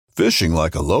Fishing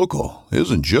like a local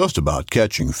isn't just about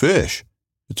catching fish.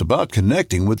 It's about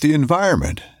connecting with the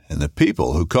environment and the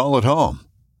people who call it home.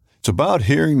 It's about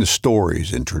hearing the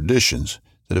stories and traditions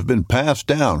that have been passed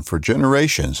down for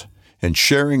generations and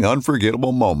sharing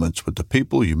unforgettable moments with the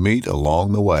people you meet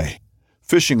along the way.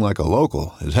 Fishing like a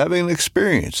local is having an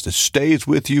experience that stays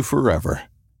with you forever.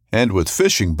 And with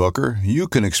Fishing Booker, you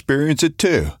can experience it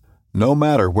too, no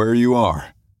matter where you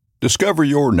are. Discover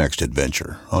your next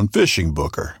adventure on Fishing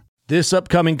Booker. This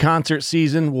upcoming concert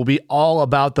season will be all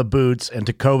about the boots, and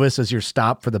Tecovas is your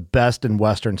stop for the best in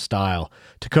Western style.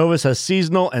 Tecovas has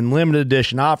seasonal and limited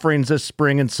edition offerings this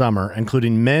spring and summer,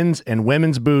 including men's and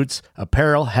women's boots,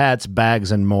 apparel, hats,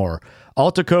 bags, and more.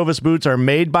 All Tecovas boots are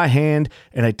made by hand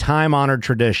in a time-honored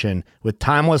tradition with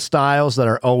timeless styles that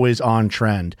are always on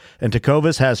trend. And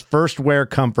Tecovas has first wear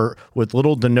comfort with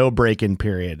little to no break-in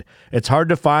period. It's hard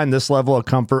to find this level of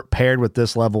comfort paired with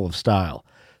this level of style.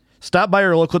 Stop by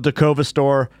your local Tecovas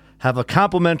store, have a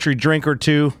complimentary drink or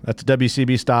two, that's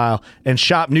WCB style, and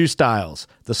shop new styles.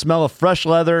 The smell of fresh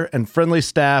leather and friendly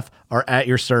staff are at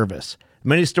your service.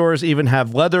 Many stores even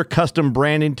have leather custom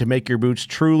branding to make your boots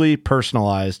truly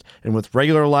personalized. And with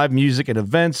regular live music and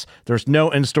events, there's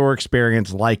no in-store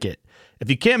experience like it.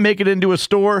 If you can't make it into a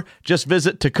store, just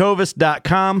visit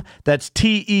tecovas.com. That's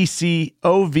TECOVAS.com.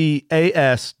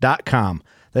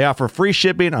 They offer free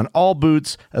shipping on all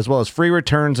boots, as well as free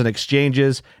returns and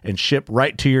exchanges, and ship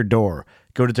right to your door.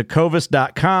 Go to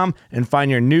tecovas.com and find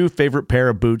your new favorite pair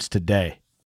of boots today.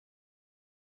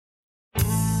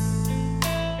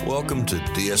 Welcome to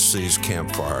DSC's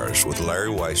Campfires with Larry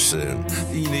Weissoon,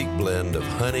 the unique blend of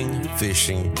hunting,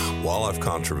 fishing, wildlife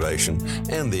conservation,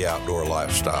 and the outdoor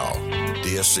lifestyle.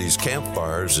 DSC's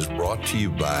Campfires is brought to you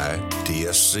by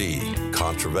DSC,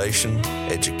 Conservation,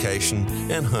 Education,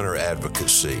 and Hunter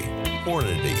Advocacy.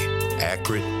 Hornady,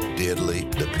 accurate, deadly,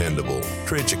 dependable.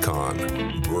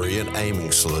 Trijicon, brilliant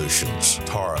aiming solutions.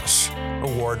 Taurus,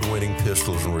 award-winning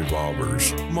pistols and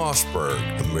revolvers. Mossberg,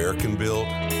 American-built,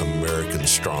 American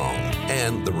strong.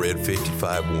 And the Red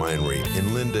 55 Winery in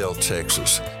Lindale,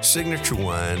 Texas. Signature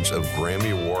wines of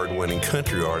Grammy Award-winning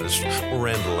country artist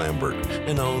Miranda Lambert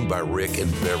and owned by Rick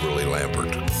and Beverly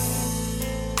Lambert.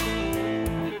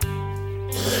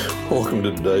 Welcome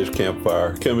to today's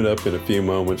Campfire. Coming up in a few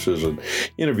moments is an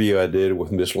interview I did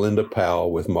with Miss Linda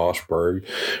Powell with Mossberg,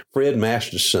 Fred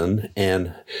Mastison,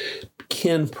 and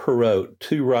Ken Perrotte,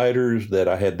 two writers that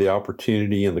I had the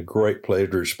opportunity and the great pleasure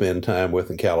to spend time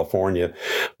with in California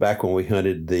back when we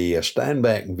hunted the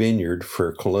Steinbach Vineyard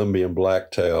for Columbian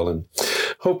blacktail, and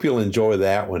hope you'll enjoy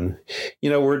that one. You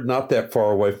know, we're not that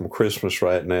far away from Christmas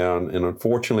right now, and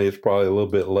unfortunately it's probably a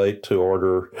little bit late to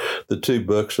order the two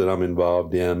books that I'm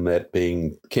involved in, that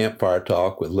being Campfire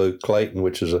Talk with Luke Clayton,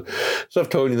 which is, as I've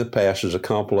told you in the past, is a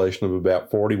compilation of about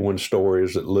 41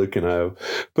 stories that Luke and I have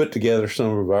put together,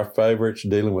 some of our favorites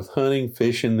dealing with hunting,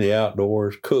 fishing, the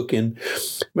outdoors, cooking.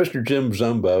 Mr. Jim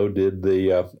Zumbo did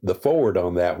the forward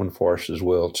on that one for us as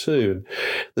well, too.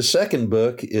 The second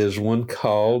book is one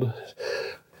called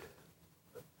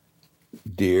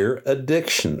Deer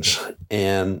Addictions,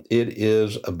 and it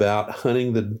is about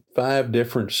hunting the 5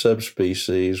 different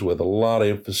subspecies with a lot of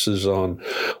emphasis on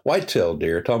whitetail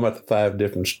deer. Talking about the 5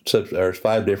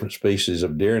 different species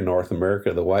of deer in North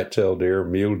America: the whitetail deer,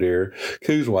 mule deer,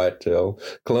 Coues whitetail,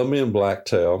 Columbian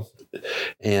blacktail,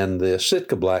 and the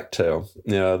Sitka blacktail.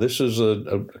 Now, this is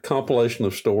a compilation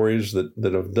of stories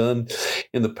that I've done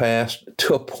in the past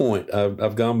to a point.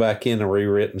 I've gone back in and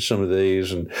rewritten some of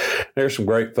these, and there's some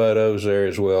great photos there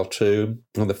as well, too.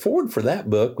 And the foreword for that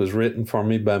book was written for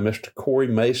me by Mr. Corey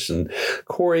Mason.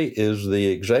 Corey is the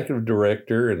executive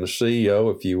director and the CEO,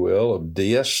 if you will, of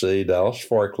DSC, Dallas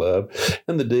Safari Club,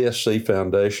 and the DSC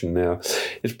Foundation. Now,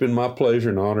 it's been my pleasure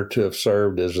and honor to have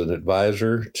served as an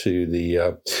advisor to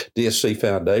the DSC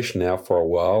Foundation now for a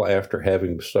while, after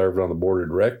having served on the board of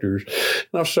directors.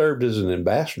 And I've served as an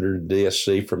ambassador to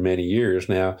DSC for many years.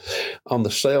 Now, on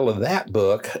the sale of that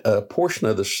book, a portion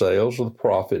of the sales, or the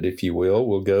profit, if you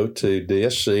will go to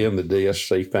DSC and the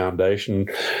DSC Foundation.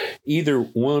 Either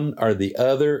one or the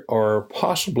other, or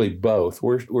possibly both.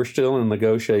 We're still in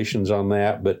negotiations on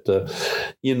that, but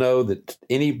you know that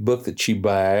any book that you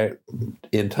buy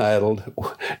entitled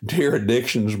Deer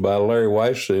Addictions by Larry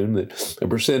Weissoon, that a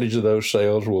percentage of those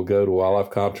sales will go to wildlife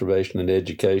conservation and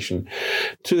education,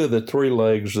 two of the 3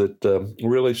 legs that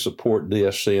really support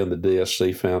DSC and the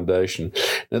DSC Foundation.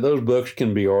 Now, those books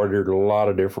can be ordered a lot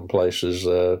of different places.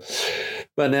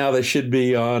 By now, they should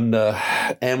be on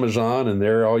Amazon, and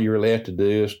there all you really have to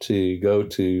do is to go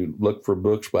to look for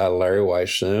books by Larry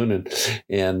Weishuhn,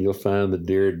 and you'll find the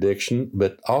Deer Addiction.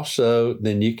 But also,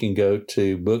 then you can go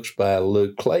to books by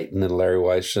Luke Clayton and Larry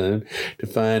Weishuhn to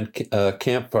find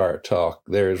Campfire Talk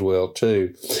there as well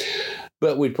too.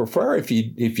 But we'd prefer, if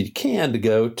you can, to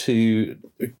go to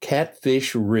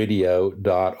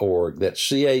catfishradio.org. That's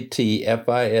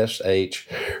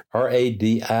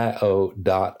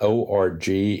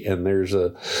catfishradio.org. And there's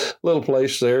a little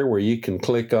place there where you can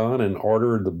click on and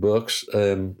order the books.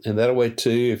 And that way,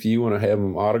 too, if you want to have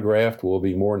them autographed, we'll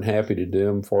be more than happy to do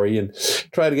them for you and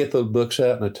try to get those books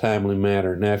out in a timely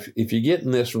manner. Now, if you're getting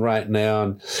this right now,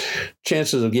 and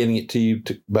chances of getting it to you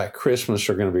by Christmas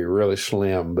are going to be really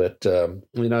slim. But,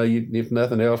 if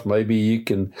nothing else, maybe you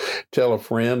can tell a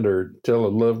friend or tell a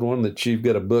loved one that you've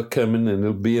got a book coming, and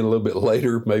it'll be in a little bit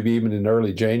later, maybe even in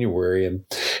early January,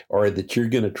 or that you're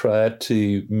going to try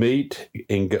to meet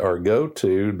or go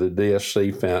to the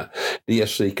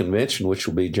DSC convention, which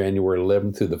will be January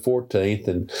 11th through the 14th.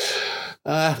 And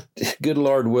good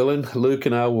Lord willing, Luke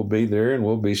and I will be there, and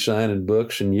we'll be signing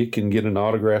books, and you can get an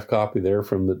autographed copy there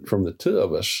from the two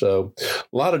of us. So a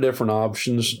lot of different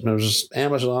options.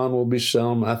 Amazon will be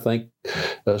selling, I think,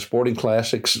 Sporting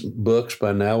Classics books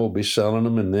by now will be selling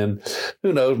them, and then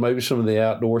who knows, maybe some of the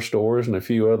outdoor stores and a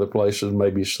few other places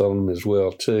may be selling them as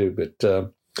well too. But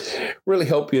really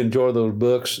hope you enjoy those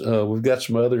books. We've got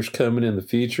some others coming in the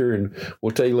future, and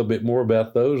we'll tell you a little bit more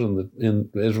about those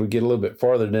as we get a little bit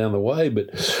farther down the way.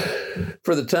 But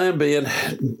for the time being,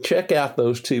 check out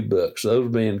those two books,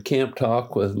 those being Camp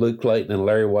Talk with Luke Clayton and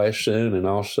Larry Weishuhn, and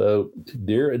also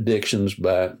Deer Addictions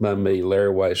by me,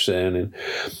 Larry Weishuhn. And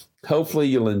hopefully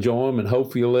you'll enjoy them, and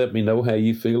hopefully you'll let me know how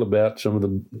you feel about some of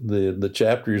the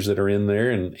chapters that are in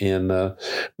there, and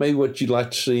maybe what you'd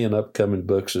like to see in upcoming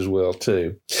books as well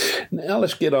too. Now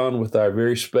let's get on with our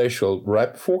very special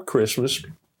right before Christmas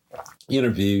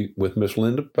interview with Miss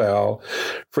Linda Powell,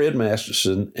 Fred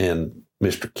Mastison, and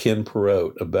Mr. Ken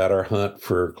Perrotte about our hunt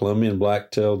for Columbian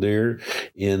black-tailed deer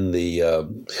in the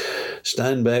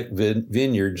Steinbach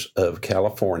vineyards of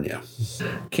California.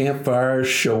 Campfires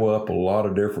show up a lot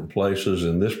of different places,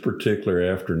 and this particular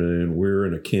afternoon we're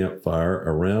in a campfire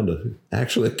around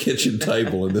actually a kitchen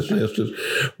table in this instance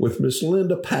with Miss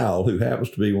Linda Powell, who happens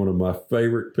to be one of my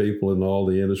favorite people in all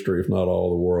the industry, if not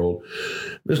all the world.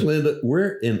 Miss Linda,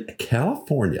 we're in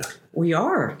California. We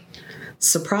are.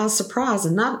 Surprise, surprise.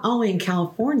 And not only in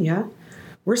California,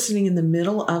 we're sitting in the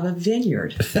middle of a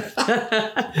vineyard.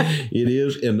 It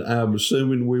is, and I'm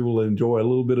assuming we will enjoy a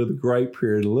little bit of the grape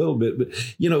here in a little bit. But,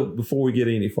 before we get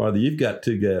any farther, you've got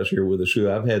two guys here with us who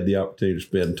I've had the opportunity to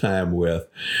spend time with,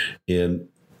 and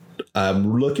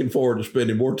I'm looking forward to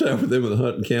spending more time with them at the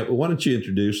hunting camp. But why don't you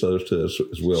introduce those to us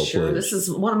as well, Sure. please? This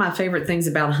is one of my favorite things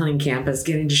about hunting camp is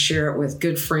getting to share it with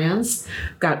good friends.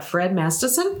 I've got Fred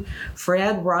Mastison.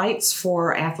 Fred writes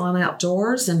for Athlon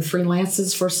Outdoors and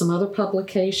freelances for some other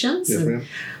publications, and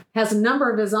has a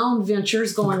number of his own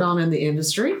ventures going on in the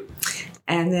industry.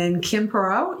 And then Ken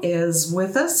Perrotte is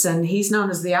with us, and he's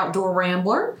known as the Outdoor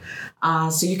Rambler.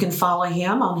 So you can follow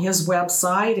him on his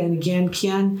website. And again,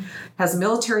 Ken has a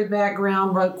military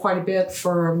background, wrote quite a bit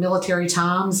for Military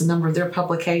Times, a number of their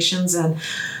publications, and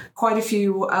quite a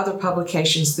few other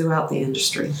publications throughout the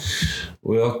industry.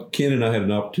 Well, Ken and I had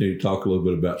an opportunity to talk a little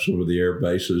bit about some of the air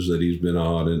bases that he's been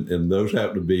on, and those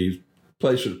happen to be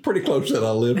places pretty close that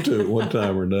I lived to at one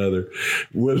time or another.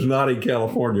 Was not in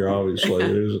California, obviously.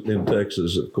 It was in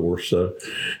Texas, of course. So,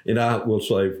 and I will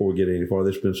say, before we get any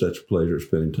farther, it's been such a pleasure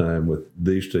spending time with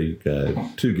these two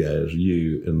guys,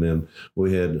 you, and then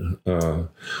we had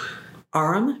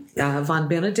Aram von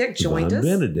Benedict joined us.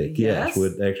 Benedict, yes.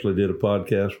 We actually did a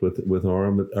podcast with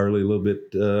Aram early, a little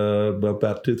bit,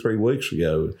 about 2-3 weeks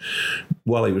ago,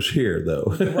 while he was here,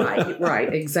 though.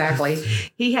 Right, exactly.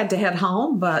 He had to head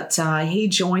home, but he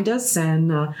joined us,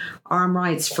 and Aram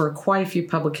writes for quite a few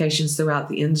publications throughout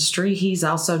the industry. He's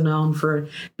also known for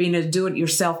being a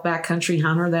do-it-yourself backcountry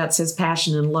hunter. That's his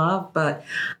passion and love, but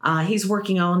he's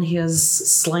working on his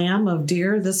slam of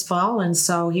deer this fall, and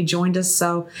so he joined us,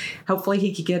 so hopefully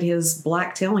he could get his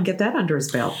blacktail and get that under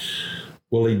his belt.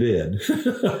 Well, he did.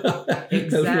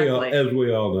 Exactly. as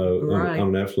we all know, right.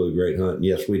 I'm an absolute great hunt. And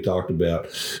yes, we talked about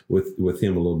with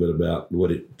him a little bit about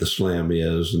what the slam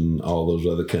is and all those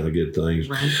other kind of good things.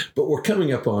 Right. But we're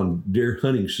coming up on deer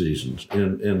hunting seasons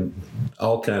and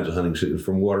all kinds of hunting seasons,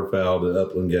 from waterfowl to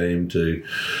upland game to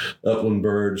upland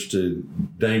birds to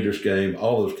dangerous game,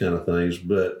 all those kind of things.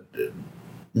 But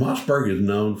Mossberg is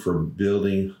known for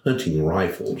building hunting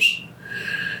rifles.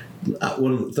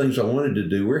 One of the things I wanted to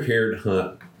do, we're here to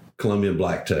hunt Colombian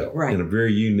blacktail in a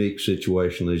very unique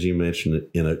situation, as you mentioned,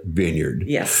 in a vineyard.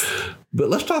 Yes. But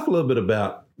let's talk a little bit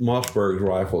about Mossberg's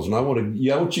rifles, and I want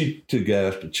you two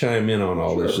guys to chime in on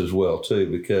all this as well too,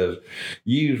 because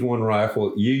you use one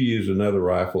rifle, you use another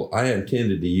rifle. I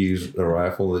intended to use a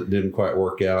rifle that didn't quite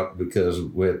work out because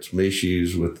we had some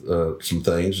issues with some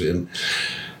things, and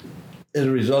as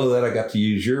a result of that, I got to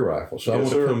use your rifle. So I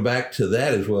want to come back to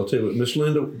that as well too. But Miss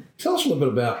Linda, tell us a little bit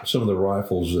about some of the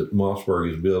rifles that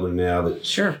Mossberg is building now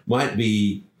that might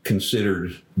be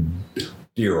considered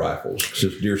deer rifles,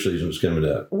 since deer season is coming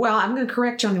up. Well, I'm going to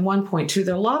correct you on one point, too.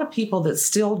 There are a lot of people that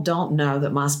still don't know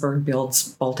that Mossberg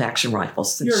builds bolt-action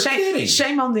rifles. You're kidding.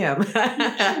 Shame on them.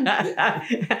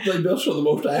 They build some of the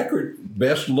most accurate,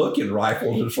 best-looking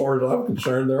rifles, as far as I'm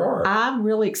concerned, there are. I'm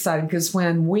really excited because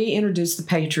when we introduced the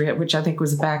Patriot, which I think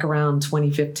was back around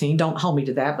 2015, don't hold me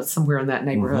to that, but somewhere in that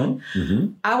neighborhood,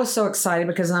 I was so excited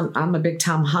because I'm a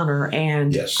big-time hunter,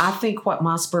 and I think what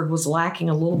Mossberg was lacking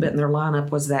a little bit in their lineup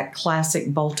was that classic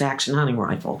bolt-action hunting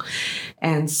rifle.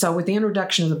 And so with the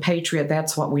introduction of the Patriot,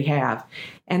 that's what we have.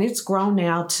 And it's grown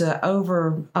now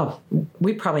to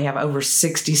we probably have over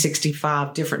 60,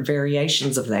 65 different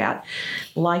variations of that.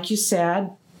 Like you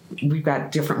said, we've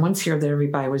got different ones here that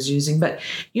everybody was using. But,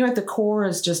 at the core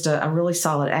is just a really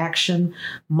solid action.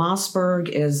 Mossberg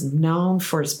is known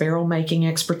for its barrel making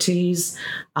expertise.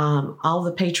 All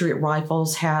the Patriot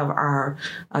rifles have our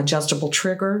adjustable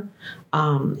trigger.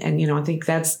 And I think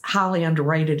that's highly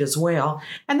underrated as well.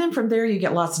 And then from there, you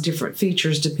get lots of different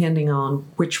features depending on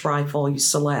which rifle you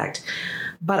select.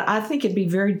 But I think it'd be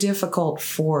very difficult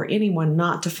for anyone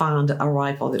not to find a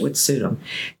rifle that would suit them.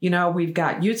 We've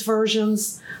got youth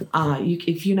versions.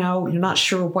 If you're not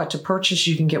sure what to purchase,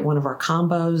 you can get one of our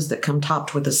combos that come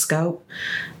topped with a scope.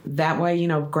 That way,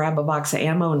 grab a box of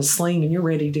ammo and a sling and you're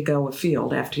ready to go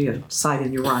afield after you sight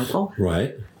in your rifle.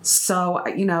 Right. So,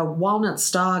 walnut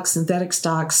stock, synthetic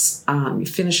stocks,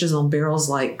 finishes on barrels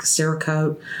like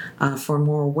Cerakote for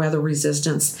more weather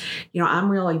resistance.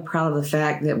 I'm really proud of the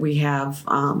fact that we have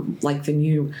like the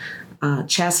new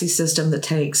chassis system that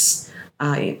takes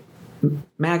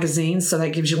magazines, so that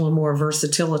gives you a little more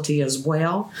versatility as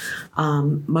well.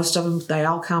 Most of them, they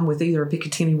all come with either a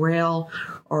Picatinny rail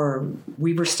or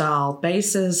Weaver style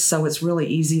bases, so it's really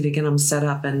easy to get them set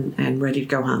up and ready to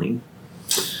go hunting.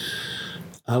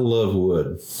 I love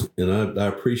wood, and I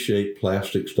appreciate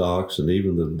plastic stocks and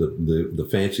even the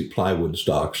fancy plywood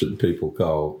stocks that people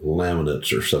call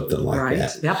laminates or something like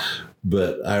that. Yep.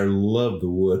 But I love the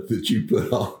wood that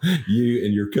you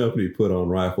and your company put on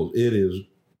rifles. It is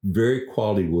very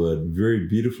quality wood, very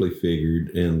beautifully figured,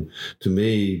 and to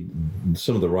me,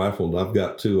 some of the rifles, I've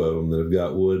got two of them that have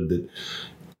got wood that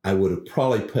I would have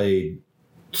probably paid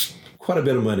quite a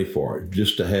bit of money for it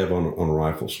just to have on a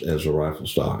rifle as a rifle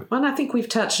stock. Well, and I think we've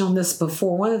touched on this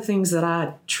before. One of the things that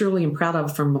I truly am proud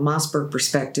of from a Mossberg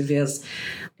perspective is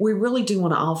we really do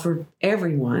want to offer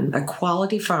everyone a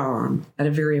quality firearm at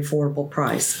a very affordable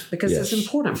price, because it's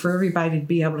important for everybody to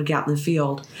be able to get out in the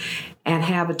field and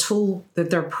have a tool that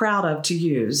they're proud of to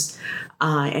use.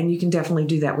 And you can definitely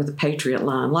do that with the Patriot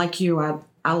line. Like you,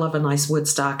 I love a nice wood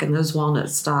stock, and those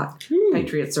walnut stock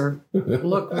Patriots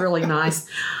look really nice.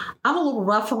 I'm a little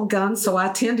rough on guns, so I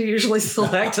tend to usually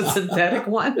select a synthetic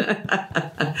one.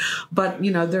 But,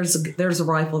 there's a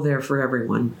rifle there for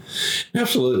everyone.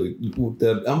 Absolutely. I'm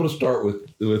going to start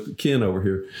with Ken over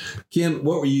here. Ken,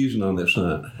 what were you using on this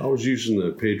hunt? I was using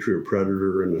the Patriot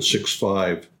Predator and the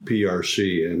 6.5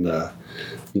 PRC,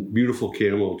 and beautiful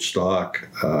camo stock,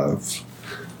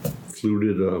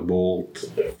 fluted bolt,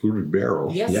 fluted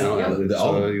barrel. Yes, all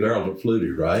the barrels are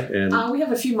fluted, right? And we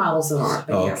have a few models that aren't.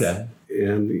 Okay.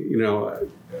 And,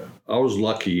 I was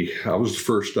lucky. I was the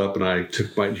first up, and I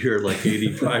took my deer at like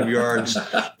 85 yards,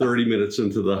 30 minutes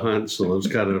into the hunt, so I was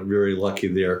kind of very lucky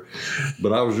there.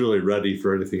 But I was really ready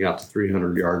for anything out to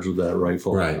 300 yards with that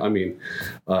rifle. Right. I mean,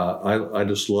 I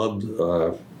just loved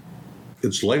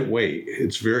it's lightweight.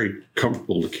 It's very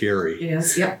comfortable to carry.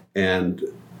 Yes, yep. And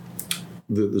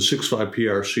the 6.5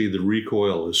 PRC, the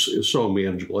recoil is so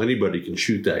manageable. Anybody can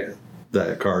shoot that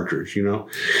cartridge, and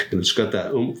it's got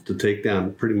that oomph to take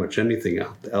down pretty much anything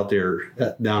out there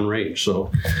at downrange. So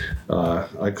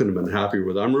I couldn't have been happier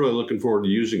with it. I'm really looking forward to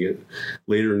using it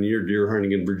later in the year deer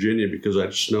hunting in Virginia, because I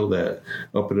just know that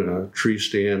up in a tree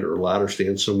stand or a ladder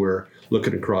stand somewhere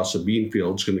looking across a bean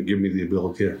field is going to give me the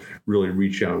ability to really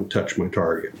reach out and touch my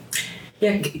target.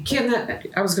 Yeah, Ken,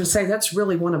 I was going to say that's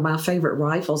really one of my favorite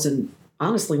rifles, and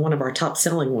honestly one of our top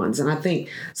selling ones. And I think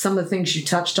some of the things you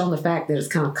touched on, the fact that it's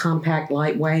kind of compact,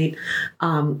 lightweight,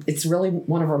 it's really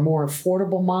one of our more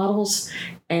affordable models,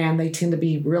 and they tend to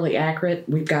be really accurate.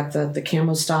 We've got the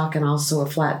camo stock and also a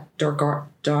flat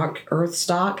dark earth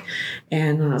stock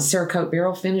and Cerakote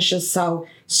barrel finishes. So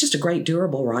it's just a great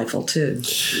durable rifle too.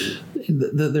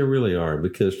 They really are,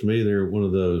 because to me they're one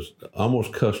of those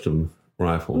almost custom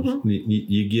rifles.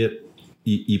 Mm-hmm.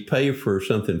 You pay for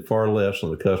something far less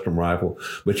on a custom rifle,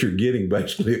 but you're getting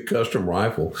basically a custom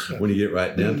rifle when you get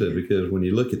right down to it. Because when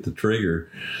you look at the trigger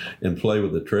and play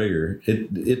with the trigger,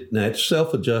 it's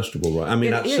self-adjustable, right? I mean,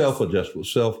 not self-adjustable.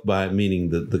 Self by meaning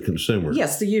the consumer.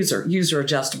 Yes, the user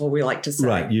adjustable. We like to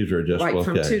say user adjustable. Right,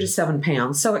 from 2 to 7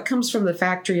 pounds. So it comes from the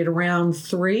factory at around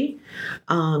 3.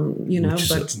 Which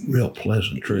is a real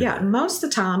pleasant trigger. Yeah, most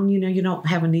of the time, you don't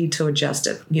have a need to adjust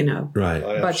it. Right.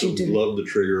 I absolutely love the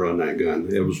trigger on that gun.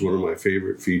 It was one of my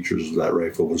favorite features of that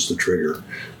rifle was the trigger,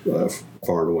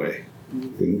 far and away.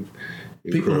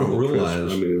 People don't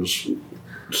realize it was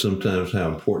sometimes how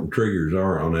important triggers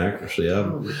are on accuracy. I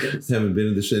haven't been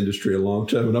in this industry a long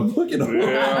time, and I'm looking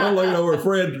over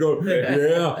friends going,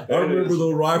 I remember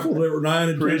those rifles that were 9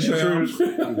 and 10 pounds.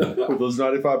 With those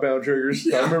 95-pound triggers.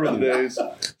 I remember the days.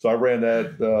 So I ran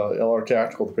that LR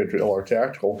Tactical, the Patriot LR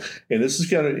Tactical, and this is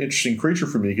kind of an interesting creature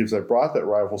for me because I brought that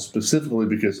rifle specifically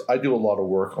because I do a lot of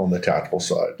work on the tactical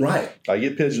side. Right. I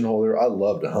get pigeonholed there. I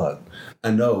love to hunt.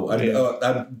 I know. I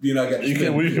got we got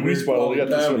to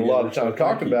spend a lot of time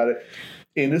talking about it.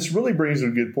 And this really brings a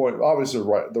good point. Obviously,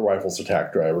 the rifle's a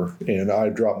tack driver, and I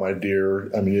dropped my deer.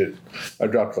 I mean, I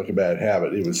dropped like a bad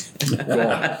habit. It was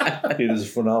gone. It is a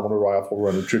phenomenal rifle.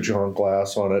 Running Trichon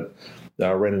glass on it.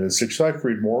 I ran it in 6.5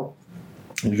 Creedmoor.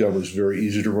 The gun was very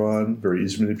easy to run, very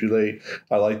easy to manipulate.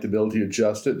 I like the ability to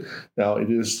adjust it. Now, it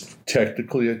is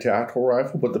technically a tactical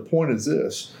rifle, but the point is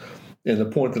this, and the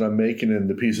point that I'm making in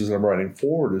the pieces I'm writing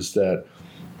forward is that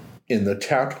in the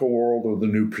tactical world or the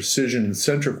new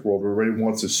precision-centric world, where everybody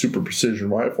wants a super precision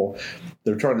rifle,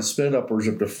 they're trying to spend upwards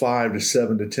up to $5,000 to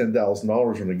 $7,000 to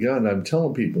 $10,000 on a gun. And I'm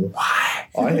telling people,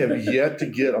 I have yet to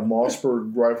get a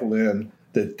Mossberg rifle in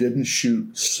that didn't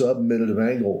shoot sub-minute of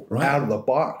angle out of the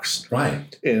box.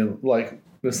 Right. And like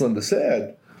Miss Linda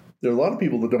said, there are a lot of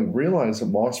people that don't realize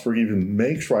that Mossberg even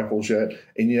makes rifles yet,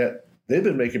 and yet they've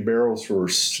been making barrels for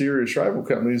serious rifle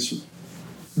companies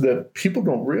that people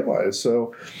don't realize.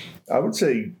 So I would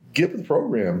say get with the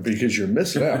program because you're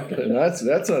missing out, and that's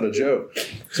not a joke.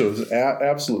 So it's an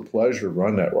absolute pleasure to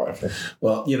run that rifle.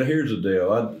 Well, here's the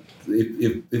deal.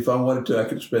 If I wanted to, I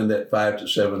could spend that $5,000 to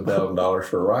 $7,000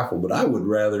 for a rifle, but I would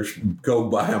rather go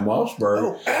buy a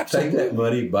Mossberg, take that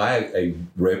money, buy a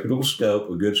reputable scope,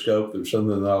 a good scope, that's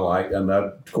something that I like, and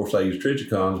of course I use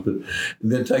Trichicons, but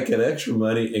then take that extra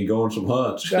money and go on some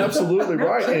hunts. Absolutely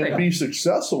right, and be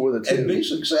successful with it too. And be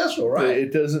successful, right?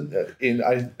 It doesn't, and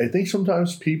I think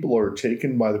sometimes people are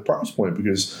taken by the price point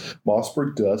because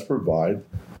Mossberg does provide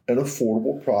an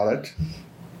affordable product,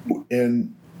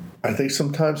 and I think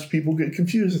sometimes people get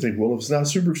confused. I think, well, if it's not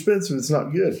super expensive, it's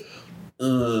not good.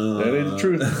 That ain't the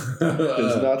truth.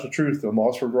 It's not the truth. The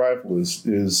Mossberg rifle is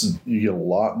you get a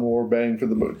lot more bang for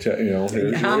the buck. There you go.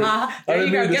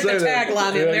 Get the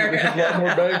tagline in there. A lot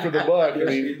more bang for the buck. I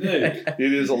mean,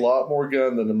 it is a lot more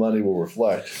gun than the money will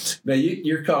reflect. Now,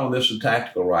 you're calling this a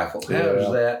tactical rifle. How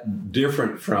is that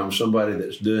different from somebody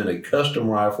that's doing a custom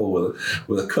rifle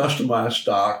with a customized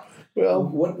stock? Well,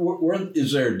 what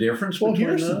is there a difference? Well,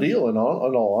 here's the deal. In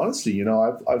all honesty,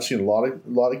 I've seen a lot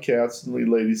of cats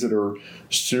and ladies that are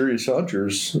serious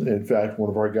hunters. In fact, one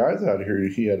of our guys out here,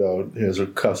 he has a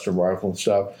custom rifle and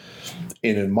stuff.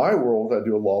 And in my world, I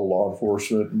do a lot of law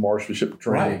enforcement, marksmanship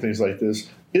training, and things like this.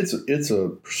 It's a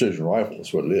precision rifle.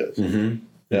 That's what it is. Mm-hmm.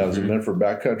 Now, is it meant for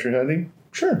backcountry hunting?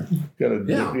 Sure. Got a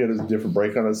different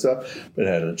brake on it and stuff. But it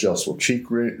had an adjustable cheek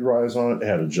rise on it. It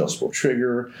had an adjustable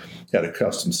trigger. It had a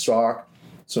custom stock.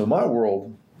 So in my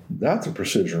world, that's a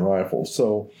precision rifle.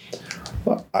 So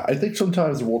I think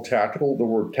sometimes the word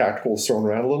tactical is thrown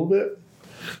around a little bit.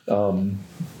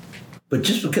 But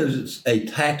just because it's a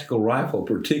tactical rifle,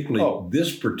 particularly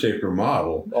this particular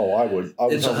model,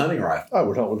 it's a hunting rifle. I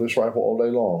would hunt with this rifle all day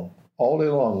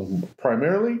long,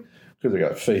 primarily because I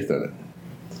got faith in it.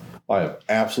 I have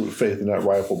absolute faith in that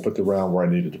rifle, put the round where I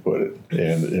needed to put it.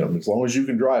 And as long as you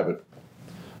can drive it,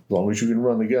 as long as you can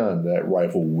run the gun, that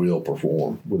rifle will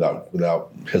perform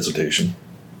without hesitation.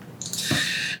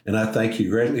 And I thank you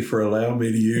greatly for allowing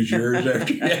me to use yours.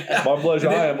 My pleasure.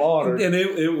 I am honored. And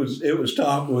it was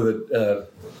topped with a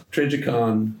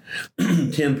Trichicon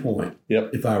 10-point,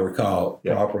 if I recall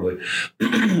properly,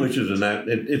 which is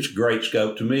it's a great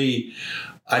scope to me.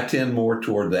 I tend more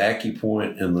toward the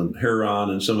acupoint and the Huron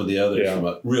and some of the others from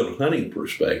a real hunting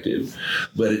perspective,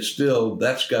 but it's still,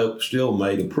 that scope still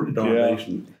made a pretty darn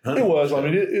decent hunting. It was. Scope. I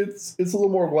mean, it's a little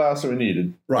more glass than we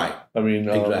needed. Right. I mean,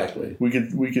 exactly. We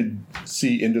could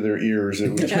see into their ears.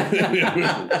 It was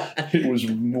it was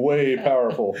way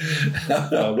powerful,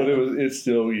 but it's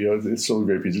still it's still a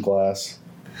great piece of glass.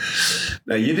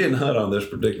 Now, you didn't hunt on this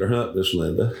particular hunt, Miss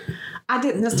Linda. I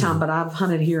didn't this time, but I've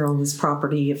hunted here on this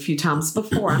property a few times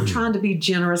before. I'm trying to be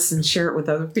generous and share it with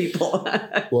other people.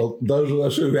 Well, those of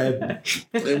us who had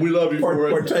And we love you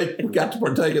for it. got to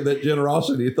partake in that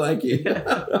generosity, thank you.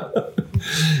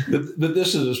 But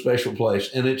this is a special place,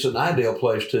 and it's an ideal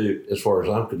place, too, as far as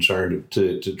I'm concerned,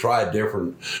 to try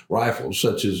different rifles,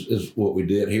 such as what we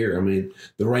did here. I mean,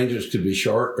 the ranges could be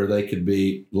short or they could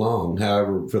be long.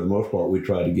 However, for the most part, we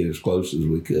tried to get as close as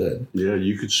we could. Yeah,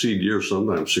 you could see deer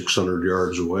sometimes 600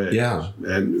 yards away. Yeah.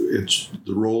 And it's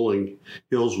the rolling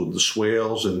hills with the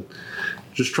swales and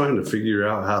just trying to figure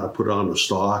out how to put on a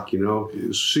stock,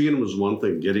 Seeing them is one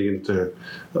thing, getting into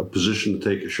a position to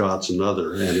take a shot's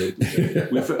another. And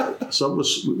we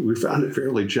found it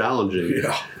fairly challenging.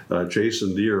 Yeah.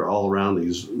 Chasing deer all around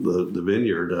the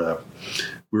vineyard.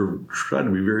 We were trying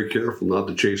to be very careful not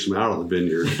to chase them out of the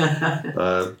vineyard,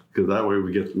 because that way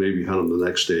we get to maybe hunt them the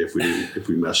next day if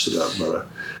we messed it up. But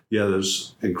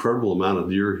there's an incredible amount of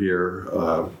deer here.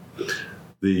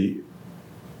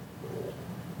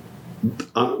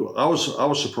 I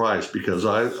was surprised because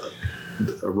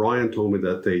Ryan told me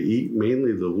that they eat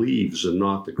mainly the leaves and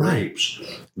not the grapes.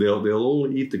 Right. They'll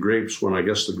only eat the grapes when I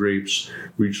guess the grapes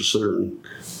reach a certain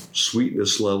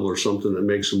sweetness level or something that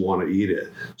makes them want to eat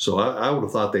it. So I would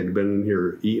have thought they'd have been in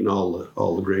here eating all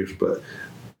the grapes,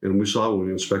 and we saw when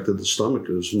we inspected the stomach,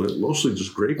 it was mostly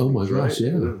just grape. Oh my gosh,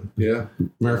 right? Yeah.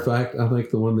 Matter of fact, I think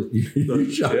the one that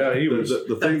you shot. Yeah, he was.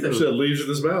 The thing that said leaves in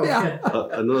his mouth. Yeah.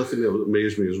 Another thing that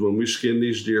amazed me is when we skin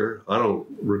these deer, I don't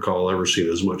recall ever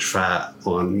seeing as much fat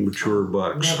on mature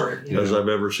bucks as I've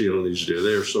ever seen on these deer.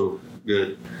 They are so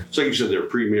good. It's like you said, they're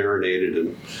pre-marinated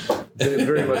and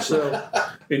very much so.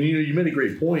 And you made a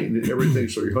great point. And everything,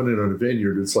 so you're hunting on a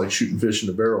vineyard, it's like shooting fish in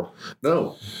a barrel.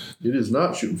 No, it is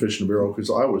not shooting fish in a barrel, because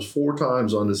I was 4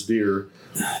 times on this deer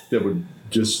that would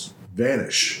just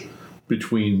vanish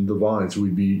between the vines.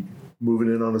 We'd be moving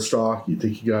in on a stalk. You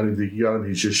think you got him.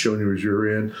 He's just showing you his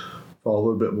rear end. Follow a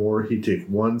little bit more. He'd take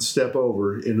one step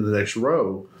over into the next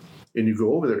row, and you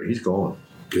go over there, he's gone.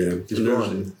 Yeah,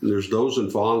 there's does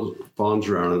and fawns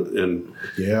around, and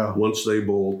once they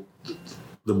bolt,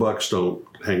 the bucks don't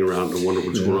hang around to wonder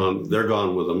what's going on. They're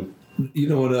gone with them. You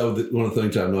know what? One of the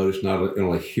things I've noticed, not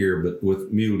only here, but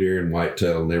with mule deer and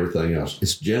whitetail and everything else,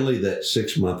 it's generally that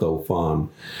 6-month-old fawn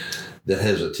that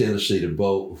has a tendency to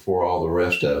bolt before all the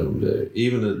rest of them do.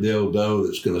 Even the old doe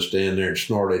that's going to stand there and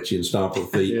snort at you and stomp her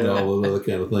feet and all those other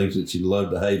kind of things that you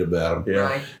love to hate about them. Yeah.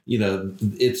 Right.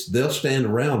 They'll stand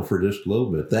around for just a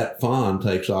little bit. That fawn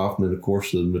takes off, and then, of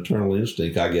course, the maternal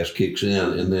instinct, I guess, kicks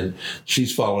in, and then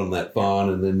she's following that fawn,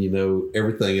 and then,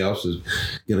 everything else is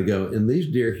going to go. And these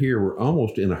deer here were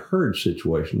almost in a herd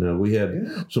situation. Now, we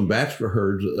had some bachelor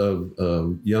herds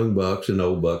of young bucks and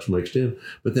old bucks mixed in,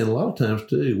 but then a lot of times,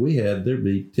 too, there'd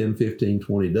be 10, 15,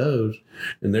 20 does,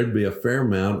 and there'd be a fair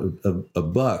amount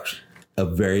of bucks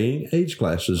of varying age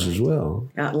classes as well.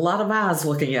 Got a lot of eyes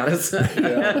looking at us.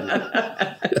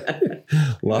 A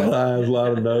lot of eyes, a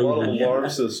lot of noses. A lot of alarm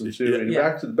systems too. And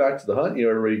back to the hunt,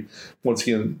 everybody, once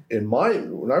again,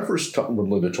 when I first when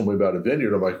Linda told me about a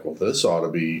vineyard, I'm like, well, this ought to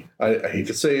be, I hate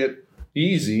to say it,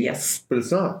 easy, but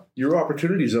it's not. Your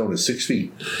opportunity zone is 6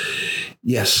 feet.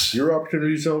 Yes. Your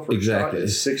opportunity zone for a shot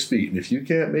is 6 feet. And if you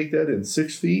can't make that in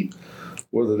 6 feet,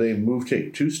 whether they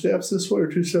take 2 steps this way or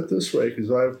 2 steps this way, because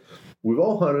we've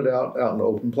all hunted out in the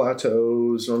open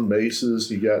plateaus, on mesas.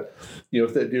 You got,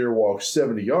 if that deer walks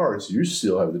 70 yards, you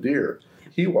still have the deer.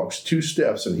 He walks 2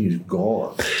 steps and he's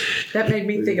gone. That made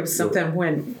me think of something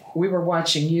when we were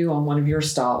watching you on one of your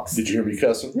stalks. Did you hear me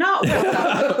cussing? No. Maybe.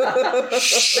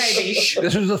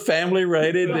 This is a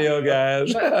family-rated deal,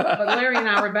 guys. But Larry and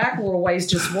I were back a little ways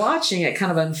just watching it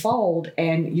kind of unfold,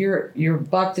 and your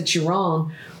buck that you were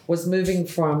on was moving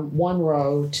from one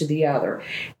row to the other.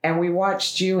 And we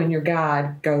watched you and your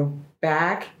guide go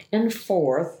back and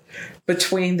forth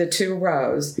between the 2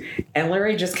 rows. And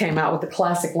Larry just came out with the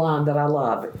classic line that I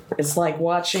love. It's like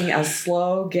watching a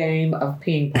slow game of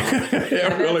ping pong.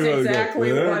 It really was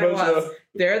exactly what it was.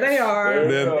 There they are.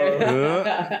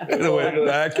 It went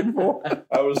back and forth.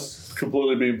 I was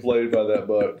completely being played by that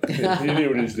buck. He knew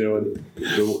what he was doing.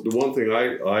 The one thing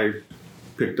I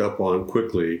picked up on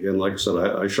quickly. And like I said,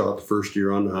 I shot the first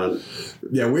deer on the hunt.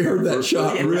 Yeah, we heard that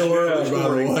shot real early, by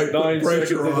the way. 9 Pressure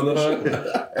seconds on into us.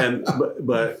 the hunt. And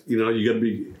but you know, you got to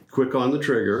be quick on the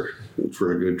trigger.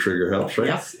 For a good trigger helps, right?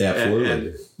 Yes.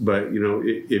 Absolutely. But you know,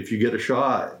 if you get a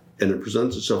shot and it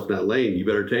presents itself in that lane, you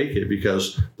better take it,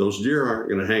 because those deer aren't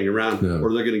going to hang around, No.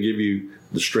 or they're going to give you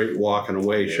the straight walking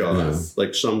away shot, No.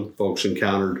 like some folks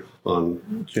encountered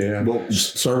on Yeah.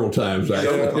 boats Several times,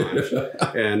 several actually.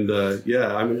 times. And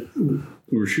yeah, I mean,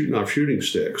 we were shooting off shooting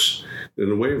sticks. In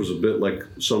a way, it was a bit like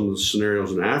some of the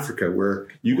scenarios in Africa where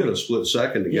you got a split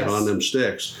second to get Yes. on them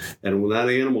sticks, and when that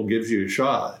animal gives you a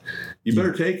shot, you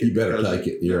better take it. You better because take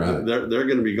it. You're right. They're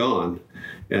going to be gone.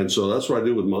 And so that's what I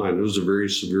did with mine. It was a very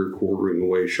severe quartering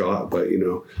away shot, but you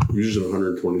know, using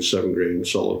 127 grain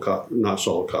solid copper, not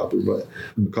solid copper, but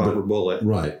copper bullet,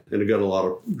 Right. and it got a lot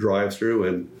of drive through,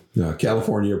 and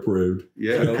California approved.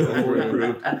 yeah, California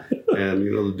approved. And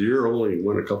you know, the deer only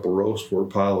went a couple rows before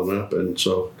piling up, and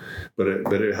so, but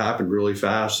it happened really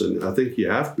fast, and I think you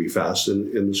have to be fast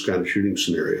in this kind of shooting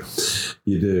scenario.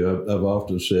 You do. I've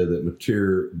often said that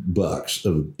mature bucks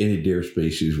of any deer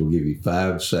species will give you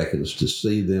 5 seconds to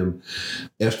see them,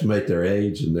 estimate their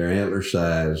age and their antler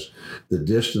size, the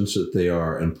distance that they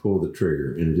are, and pull the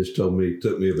trigger. And it just took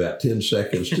me about 10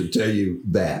 seconds to tell you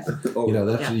that. You know,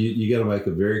 that's you got to make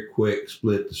a very quick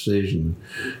split decision,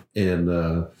 and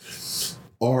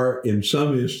or in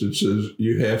some instances,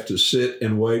 you have to sit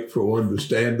and wait for one to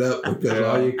stand up, because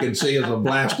all you can see is a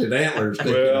blasted antler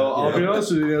sticking Well, out, I'll be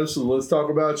honest with you. So let's talk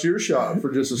about your shot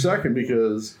for just a second,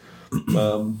 because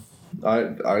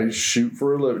I shoot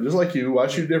for a living, just like you. I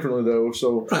shoot differently though,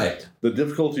 so Right. the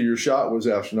difficulty of your shot was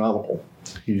astronomical.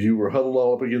 You were huddled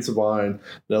all up against a vine,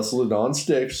 nestled on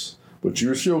sticks, but you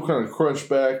were still kind of crunched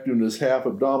back, doing this half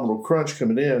abdominal crunch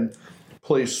coming in,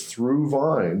 placed through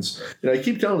vines. And I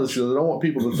keep telling this because I don't want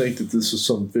people to think that this is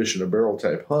some fish in a barrel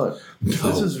type hunt. No.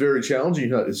 This is a very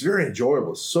challenging hunt. It's very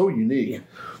enjoyable. It's so unique.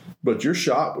 But your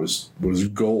shot was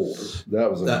gold. That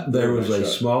was There was a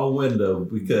shot. small window,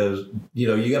 because you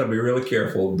know you got to be really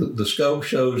careful. The scope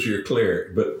shows you're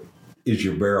clear, but is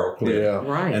your barrel clear? Yeah.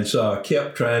 Right. And so I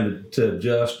kept trying to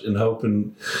adjust and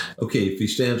hoping, okay, if he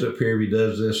stands up here, if he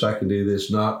does this, I can do this.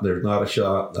 There's not a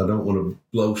shot. I don't want to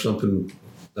blow something.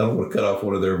 I don't want to cut off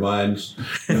one of their vines.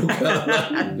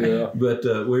 Yeah. But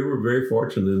we were very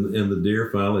fortunate, and the deer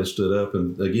finally stood up.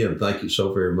 And again, thank you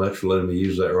so very much for letting me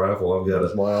use that rifle. I've got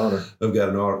It's my honor. I've got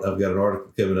an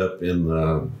article coming up in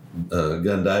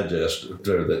Gun Digest,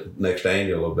 or the next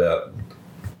annual, about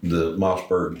the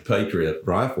Mossberg Patriot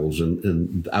rifles,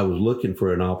 and I was looking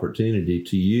for an opportunity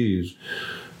to use,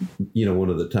 you know, one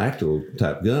of the tactical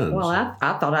type guns. Well, I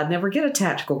thought I'd never get a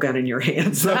tactical gun in your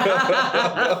hands. You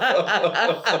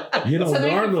know, So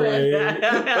there you normally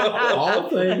go. all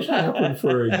things happen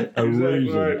for a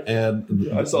reason, right. and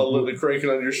I saw Linda cranking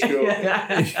on your scope.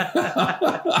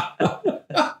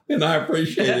 and I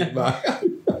appreciate it, Mike.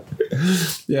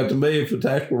 Yeah, to me, if a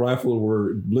tactical rifle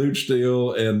were blued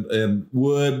steel and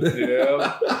wood,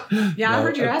 Yeah. Yeah, I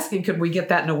heard you asking, could we get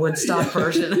that in a wood stock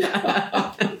version?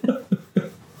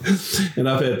 And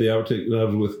I've had the opportunity. I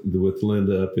was with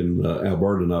Linda up in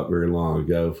Alberta not very long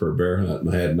ago for a bear hunt, and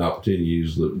I had an opportunity to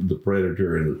use the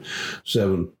Predator and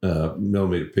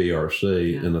 7mm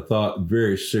PRC, Yeah. and I thought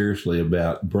very seriously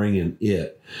about bringing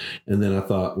it. And then I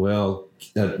thought, well,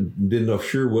 I didn't know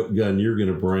sure what gun you're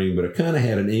going to bring, but I kind of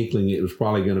had an inkling it was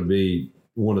probably going to be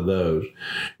one of those.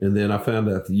 And then I found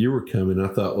out that you were coming. And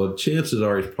I thought, well, chances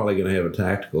are he's probably going to have a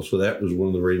tactical. So that was one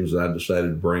of the reasons I decided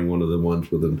to bring one of the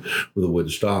ones with a wood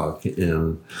stock.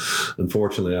 And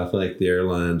unfortunately, I think the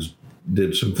airlines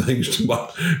did some things to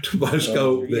my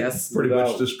scope that yes. pretty much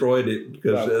Without- destroyed it,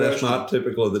 because without that's question. not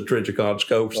typical of the Trichicon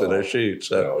scopes that I shoot.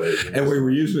 So, No, and we were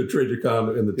using a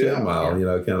Trichicon in the 10 Yeah. mile, you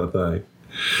know, kind of thing.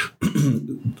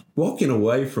 Walking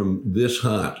away from this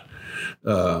hunt,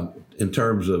 in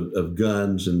terms of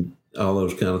guns and all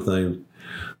those kind of things,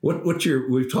 what's your?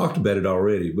 We've talked about it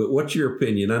already, but what's your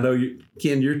opinion? I know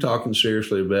Ken, you're talking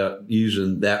seriously about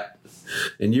using that,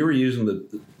 and you were using the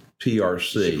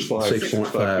PRC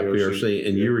 6.5 PRC,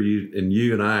 and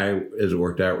you and I, as it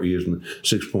worked out, were using the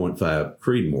 6.5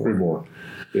 Creedmoor. Creedmoor.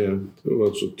 Yeah, well,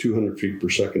 it's a 200 feet per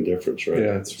second difference, right?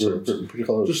 Yeah, it's So pretty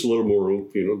close. just a little more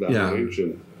oomph, you know, down Yeah. range.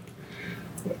 And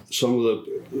some of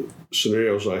the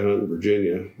scenarios I hunt in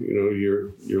Virginia, you know,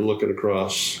 you're looking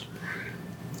across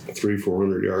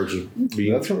 300-400 yards of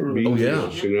bean, That's what we're- bean Oh, yeah.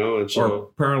 fields, you know, and Or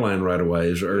so Powerline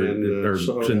right-of-ways, or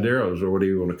so- Senderos, or what do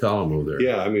you want to call them over there?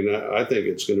 yeah, I mean, I think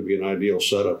it's going to be an ideal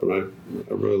setup, and I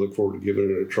really look forward to giving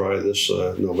it a try this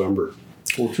November.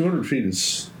 Well, 200 feet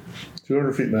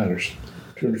matters.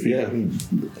 200 feet. Yeah.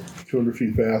 200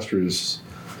 feet faster is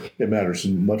It matters.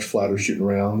 Much flatter shooting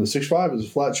around. The 6.5 is a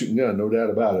flat shooting gun, no doubt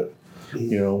about it.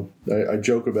 You know, I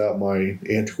joke about my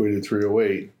antiquated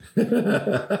 308.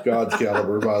 God's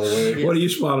caliber, by the way. What are you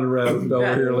smiling around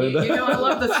over here, Linda? You know, I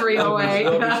love the 308.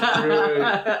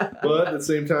 But at the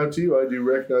same time, too, I do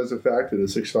recognize the fact that a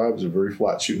 6.5 is a very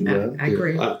flat shooting gun. I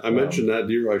agree. I mentioned that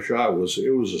deer I shot was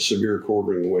a severe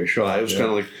quartering away shot. It was kind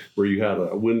of like where you had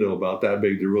a window about that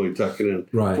big to really tuck it in.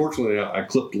 Right. Fortunately, I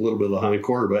clipped a little bit of the hind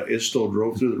quarter, but it still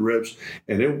drove through the ribs,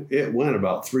 and it went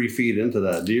about 3 feet into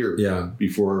that deer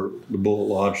before the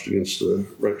bullet lodged against the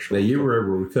right shoulder. Now, you were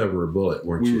able to recover a bullet,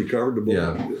 weren't you? We recovered the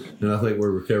bullet. Yeah. And I think we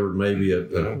recovered maybe a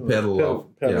pedal off.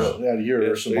 Pedal out of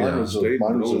here. So mine was a through.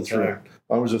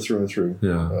 Mine was a through and through.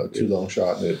 Yeah. Too long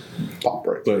shot, and it popped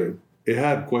right through. It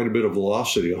had quite a bit of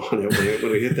velocity on it.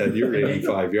 When it hit that deer at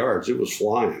 85 yards, it was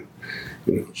flying.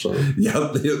 You know, so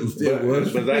it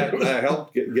was. But that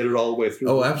helped get it all the way through.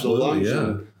 Oh, absolutely, the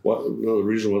lungs. The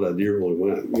reason why that deer only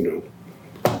went,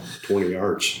 20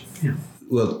 yards. Yeah.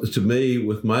 Well, to me,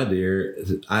 with my deer,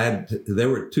 there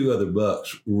were 2 other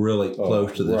bucks really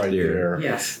close to this deer. There.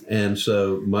 Yes. And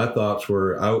so my thoughts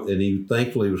were, and he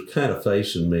thankfully was kind of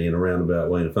facing me in a roundabout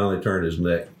way, and finally turned his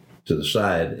neck to the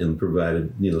side and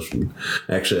provided, some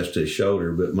access to his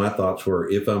shoulder. But my thoughts were,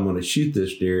 if I'm going to shoot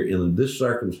this deer in this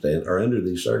circumstance or under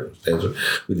these circumstances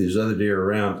with these other deer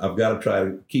around, I've got to try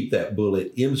to keep that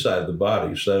bullet inside the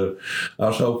body. So I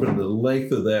was hoping the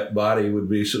length of that body would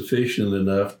be sufficient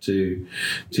enough to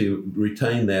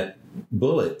retain that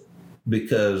bullet,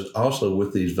 because also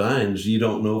with these vines, you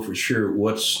don't know for sure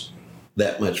what's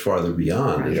that much farther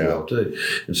beyond as well too.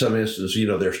 In some instances,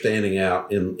 they're standing out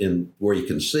in where you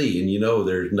can see, and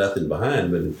there's nothing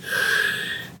behind them.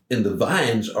 And the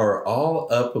vines are all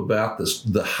up about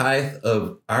the height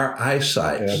of our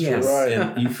eyesight. That's Yes. right.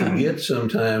 And you forget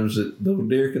sometimes that those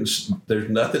deer there's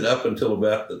nothing up until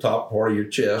about the top part of your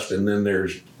chest, and then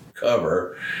there's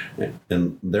cover.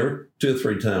 And there were 2 or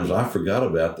 3 times I forgot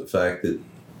about the fact that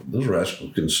those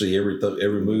rascals can see every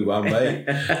move I make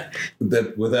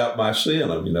that without my seeing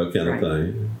them, kind of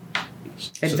thing.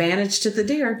 Advantage to the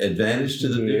deer. Advantage to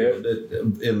the deer.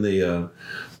 In the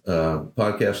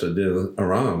podcast I did with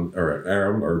Aram,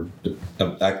 or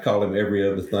I call him every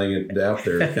other thing out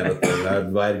there kind of thing. I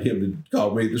invited him to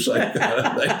call me the same kind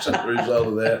of thing as a result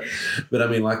of that. But I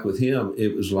mean, like with him,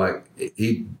 it was like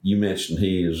you mentioned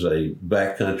he is a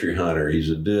backcountry hunter. He's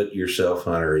a do-it-yourself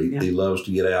hunter. He loves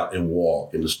to get out and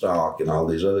walk and to stalk and all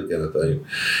these other kind of things.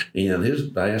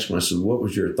 And I asked him, I said, what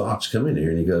was your thoughts coming here?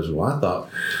 And he goes, well, I thought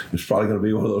it's probably going to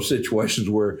be one of those situations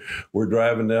where we're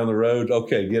driving down the road.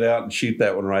 Okay, get out and shoot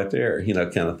that one right there,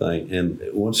 kind of thing. And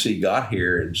once he got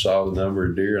here and saw the number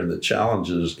of deer and the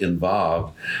challenges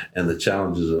involved and the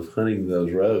challenges of hunting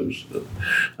those rows,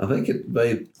 I think it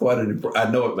made quite an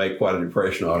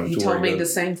impression on him. He told me the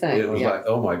same thing. It was like,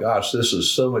 oh my gosh, this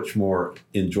is so much more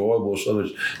enjoyable, so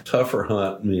much tougher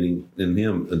hunt, meaning in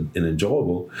him and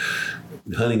enjoyable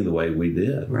hunting the way we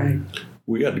did. Right.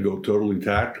 We got to go totally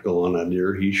tactical on that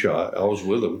deer he shot. I was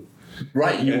with him.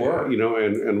 Right, you were.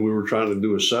 And we were trying to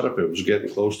do a setup. It was getting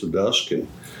close to dusk, and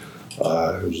it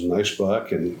was a nice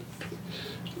buck,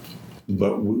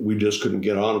 but we just couldn't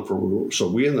get on him so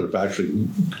we ended up actually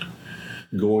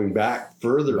going back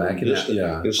further.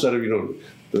 Instead of,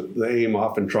 the aim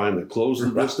off and trying to close the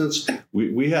distance,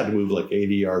 we had to move like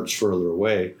 80 yards further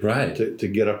away to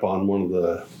get up on one of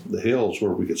the hills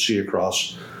where we could see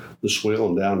across the swale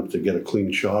and down to get a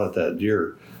clean shot at that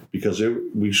deer. Because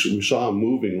we saw him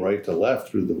moving right to left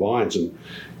through the vines, and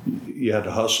you had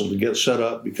to hustle to get set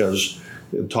up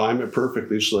and time it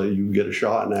perfectly so that you can get a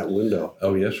shot in that window.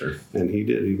 Oh, yes, sir. And he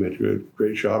did. He made a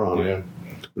great shot on it.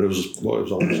 But it was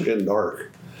almost getting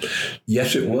dark.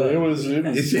 Yes, it was.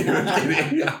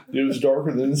 It was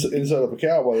darker than inside of a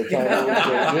cow by the time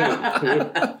we did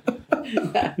it.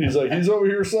 He's like, he's over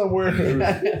here somewhere.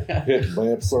 Hit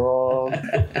lamps are on.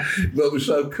 What was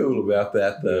so cool about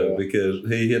that, though, because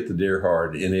he hit the deer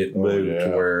hard and it moved to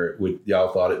where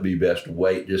y'all thought it'd be best to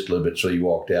wait just a little bit, so you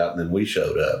walked out and then we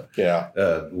showed up. Yeah.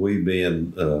 We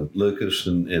being Lucas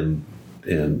and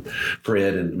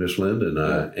Fred and Miss Linda and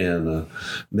I, and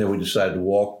then we decided to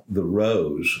walk the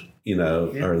rows,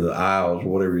 or the aisles,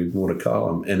 whatever you want to call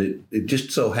them. And it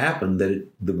just so happened that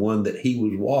the one that he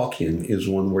was walking is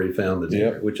one where he found the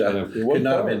deer, which could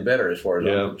not have been better as far as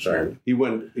I'm concerned. He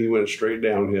went straight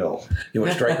downhill. He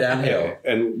went straight downhill.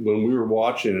 And when we were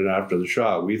watching it after the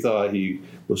shot, we thought he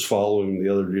was following the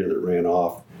other deer that ran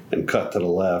off and cut to the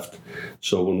left.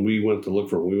 So when we went to look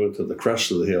for him, we went to the crest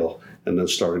of the hill and then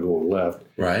started going left.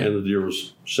 Right. And the deer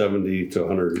was 70 to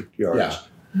 100 yards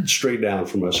straight down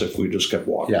from us if we just kept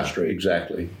walking straight.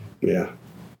 Exactly. Yeah.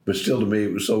 But still, to me,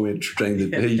 it was so interesting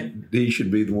that he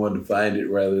should be the one to find it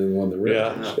rather than one of the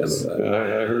residents. I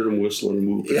heard him whistling and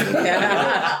moving.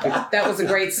 That was a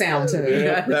great sound too.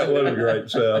 That was a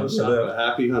great sound. A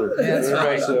happy hunter. That's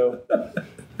right. So,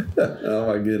 Oh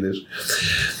my goodness.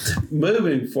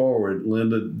 Moving forward,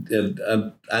 Linda,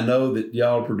 and I know that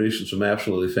y'all are producing some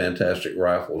absolutely fantastic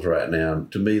rifles right now.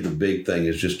 To me, the big thing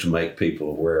is just to make people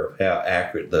aware of how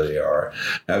accurate they are,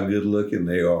 how good looking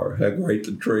they are, how great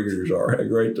the triggers are, how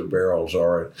great the barrels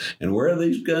are. And where are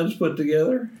these guns put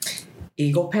together?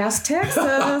 Eagle Pass, Texas.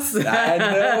 I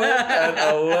know it.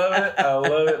 I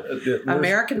love it.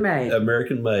 American made.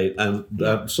 American made. I'm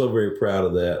so very proud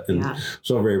of that, and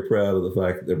so very proud of the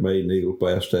fact that they're made in Eagle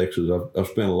Pass, Texas. I've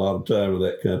spent a lot of time in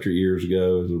that country years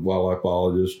ago as a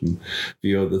wildlifeologist and a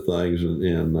few other things,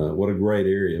 and what a great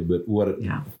area. But what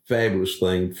a fabulous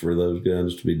thing for those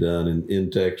guns to be done in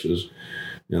Texas.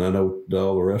 And I know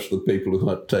all the rest of the people who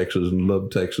hunt Texas and love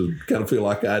Texas kind of feel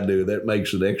like I do. That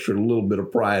makes it extra, a little bit of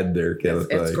pride there kind of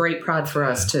thing. It's great pride for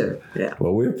us, too. Yeah.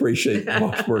 Well, we appreciate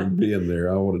Mossberg being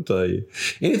there, I want to tell you.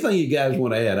 Anything you guys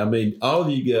want to add? I mean, all of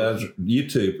you guys, you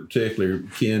two particularly,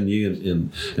 Ken,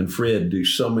 you and Fred, do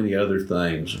so many other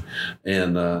things.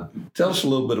 And tell us a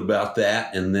little bit about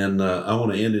that. And then I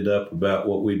want to end it up about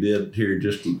what we did here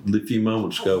just a few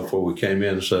moments ago before we came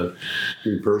in. So,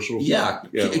 personal stuff?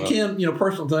 Ken,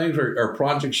 personal things or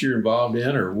projects you're involved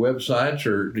in or websites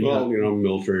or I'm a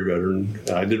military veteran.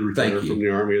 I did retire from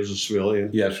the Army as a civilian.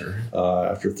 Yes, sir.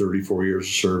 After 34 years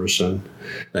of service, and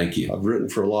thank you. I've written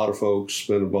for a lot of folks,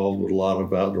 been involved with a lot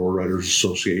of outdoor writers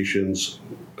associations,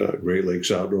 Great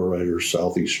Lakes Outdoor Writers,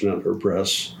 Southeastern Outdoor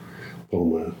Press,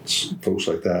 POMA, folks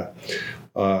like that.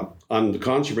 I'm the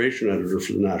conservation editor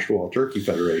for the National Wild Turkey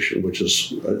Federation, which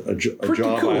is a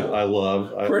job cool. I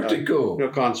love. Pretty cool.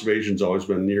 Conservation's always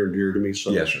been near and dear to me.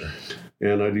 So. Yes, sir.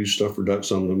 And I do stuff for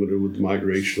Ducks Unlimited with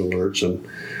migration alerts.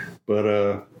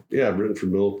 I've written for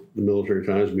the Military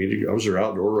Times Media. I was their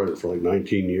outdoor writer for like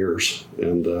 19 years.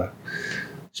 And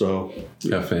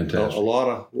fantastic. A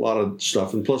lot of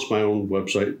stuff, and plus my own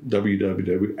website,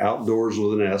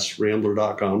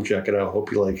 www.outdoorswithanSrambler.com. Check it out.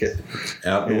 Hope you like it.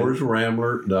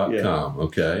 Outdoorsrambler.com.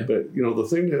 Okay. But the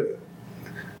thing that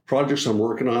projects I'm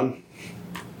working on,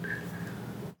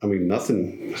 I mean,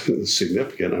 nothing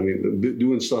significant. I mean,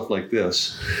 doing stuff like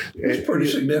this. It's pretty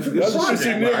significant. That's pretty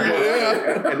significant,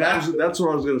 yeah. And that's what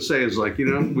I was going to say is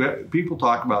people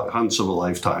talk about hunts of a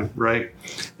lifetime, right?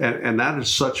 And that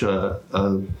is such a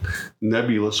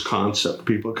nebulous concept,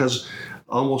 people, because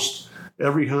almost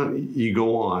every hunt you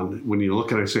go on, when you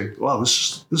look at it, I say, wow,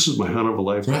 this is my hunt of a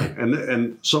lifetime. Right.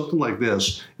 And something like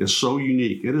this is so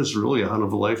unique. It is really a hunt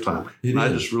of a lifetime. I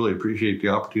just really appreciate the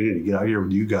opportunity to get out here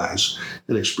with you guys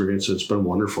and experience it. It's been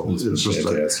wonderful. It's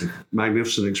just a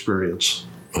magnificent experience.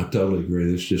 I totally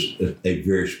agree. It's just a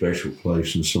very special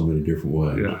place in so many different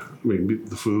ways. Yeah. I mean,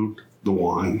 the food, the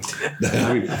wine. We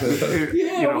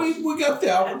got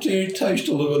the opportunity to taste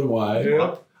a little bit of wine.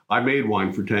 Yeah. I made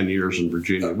wine for 10 years in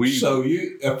Virginia. So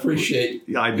you appreciate.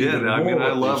 I did. I mean,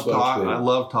 I love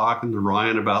talking to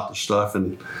Ryan about the stuff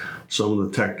and some of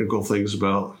the technical things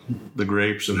about the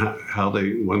grapes and how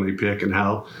when they pick and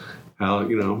how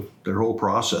their whole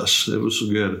process. It was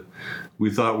good.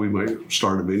 We thought we might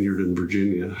start a vineyard in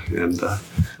Virginia, and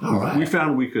we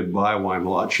found we could buy wine a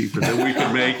lot cheaper than we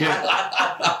could make it.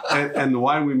 And the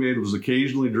wine we made was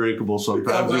occasionally drinkable.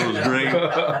 Sometimes it was great,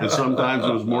 and sometimes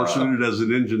it was more suited as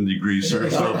an engine degreaser.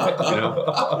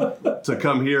 So, to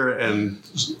come here and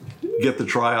get to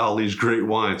try all these great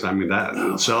wines, I mean, that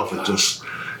in itself is just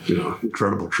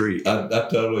incredible treat. I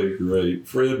totally agree.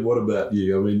 Fred, what about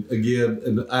you? I mean, again,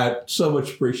 and I so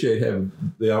much appreciate having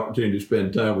the opportunity to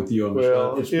spend time with you on the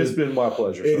show. It's been my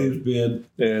pleasure. It has been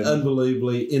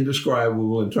unbelievably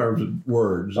indescribable in terms of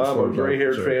words. I'm a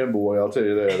gray-haired fanboy, I'll tell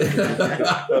you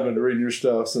that. I've been reading your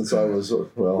stuff since I was,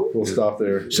 we'll stop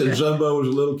there. Since Zumbo was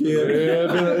a little kid?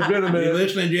 Yeah, it's been a minute. You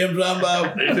listening, Jim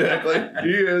Zumbo? Exactly.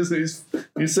 He is.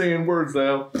 He's singing words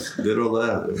now. Ditto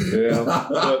that. Yeah.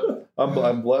 But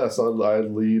I'm blessed. I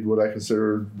lead what I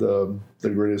consider the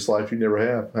greatest life you never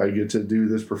have. I get to do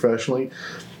this professionally.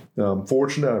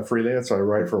 Fortunate, I'm freelance. I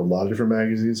write for a lot of different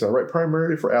magazines. I write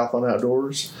primarily for Athlon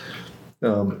Outdoors.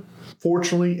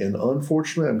 Fortunately and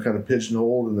unfortunately, I'm kind of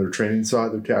pigeonholed in their training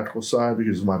side, their tactical side,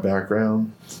 because of my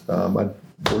background. I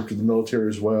worked with the military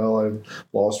as well. I'm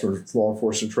law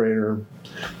enforcement trainer,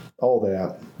 all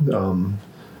that.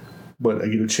 But I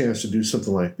get a chance to do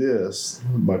something like this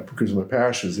because my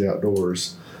passion is the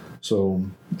outdoors. So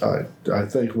I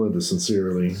thank Linda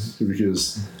sincerely,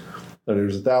 because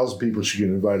there's 1,000 people she get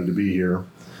invited to be here.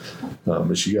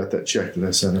 But she got that check that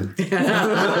I sent her.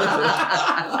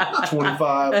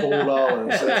 $25 whole.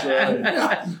 That's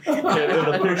right. And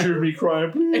a picture of me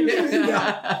crying, please.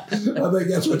 I think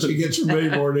that's what she gets from me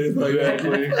more than anything.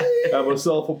 Exactly. I'm a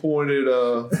self-appointed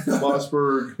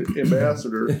Mossberg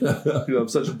ambassador. I'm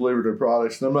such a believer in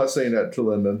products. And I'm not saying that to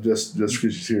Linda just because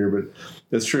she's here, but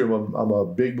it's true. I'm a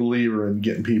big believer in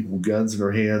getting people guns in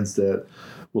their hands that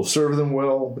will serve them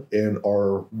well and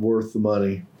are worth the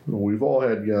money. We've all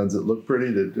had guns that look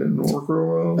pretty that didn't work real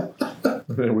well,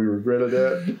 and we regretted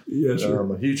that. Yes, sir.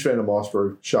 I'm a huge fan of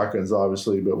Mossberg shotguns,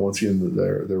 obviously, but once again,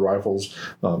 their rifles,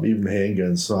 even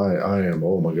handguns, I am.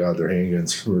 Oh my God, their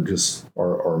handguns are just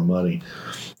our money.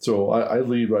 So I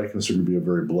lead what I consider to be a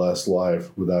very blessed life,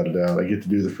 without a doubt. I get to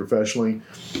do this professionally.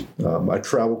 I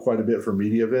travel quite a bit for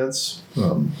media events.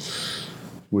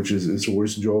 Which it's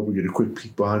always enjoyable. We get a quick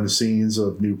peek behind the scenes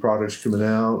of new products coming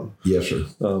out. Yes, sir.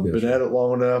 Been at it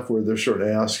long enough where they're starting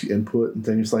to ask input and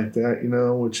things like that,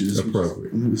 which is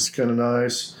appropriate. It's kind of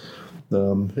nice.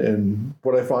 And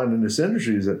what I find in this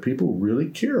industry is that people really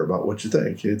care about what you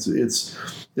think. It's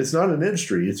not an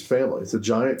industry; it's a family. It's a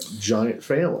giant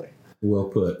family. Well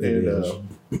put. And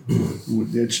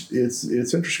it's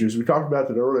interesting because we talked about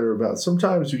that earlier. About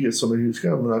sometimes you get somebody who's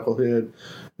kind of a knucklehead,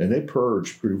 and they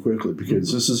purge pretty quickly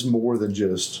because this is more than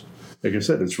just, like I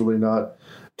said, it's really not.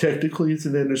 Technically, it's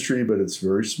an industry, but it's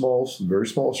very small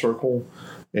circle,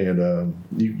 and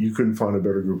you couldn't find a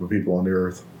better group of people on the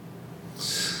earth.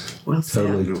 Well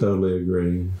said. Totally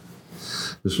agree.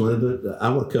 Miss Linda, I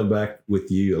want to come back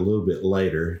with you a little bit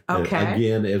later. Okay.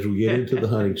 Again, as we get into the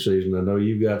hunting season, I know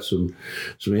you've got some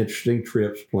interesting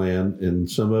trips planned, and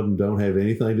some of them don't have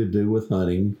anything to do with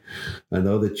hunting. I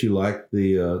know that you like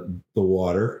the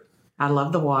water. I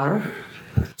love the water.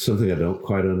 Something I don't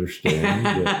quite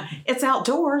understand. But it's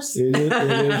outdoors. It is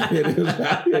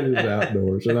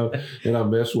outdoors, and I'm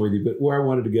messing with you. But where I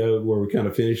wanted to go, where we kind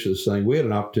of finish this thing, we had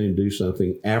an opportunity to do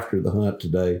something after the hunt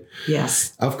today.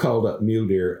 Yes, I've called up mule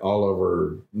deer all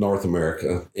over North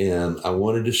America, and I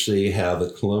wanted to see how the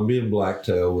Columbian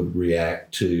blacktail would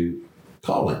react to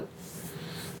calling.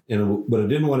 But I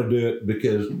didn't want to do it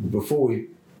because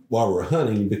while we're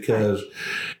hunting, because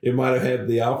it might have had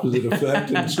the opposite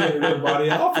effect and scared everybody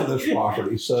off of this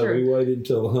property. So we waited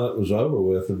until the hunt was over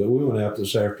with. But we went out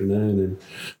this afternoon and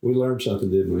we learned something,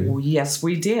 didn't we? Well, yes,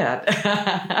 we did.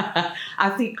 I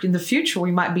think in the future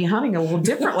we might be hunting a little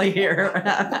differently here.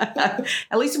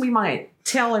 At least we might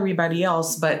tell everybody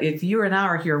else, but if you and I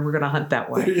are here, we're going to hunt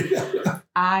that way.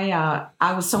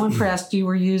 I was so impressed you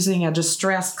were using a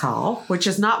distress call, which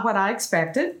is not what I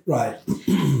expected. Right.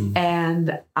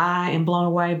 And I am blown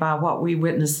away by what we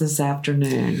witnessed this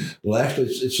afternoon. Well, actually,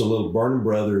 it's a little Burnham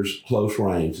Brothers close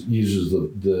range. It uses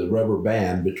the rubber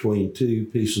band between two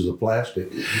pieces of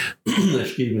plastic,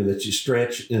 excuse me, that you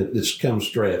stretch, and it's come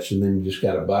stretched, and then you just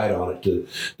got to bite on it to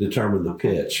determine the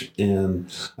pitch.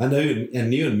 And I know,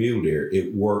 and you and mule deer,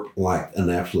 it worked like an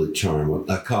absolute charm.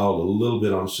 I called a little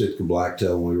bit on Sitka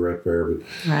blacktail when we were up there, but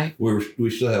we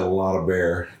still had a lot of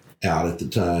bear out at the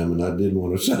time, and I didn't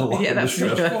want to sound like a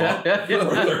distress call. There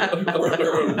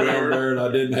was bear, and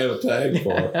I didn't have a tag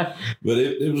for it. But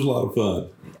it was a lot of fun.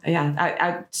 Yeah,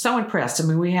 I'm so impressed. I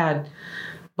mean, we had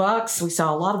bucks. We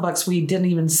saw a lot of bucks we didn't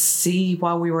even see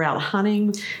while we were out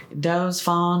hunting. Does,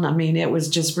 fawn. I mean, it was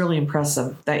just really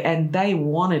impressive. They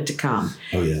wanted to come.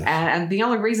 Oh, yeah. And the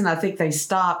only reason I think they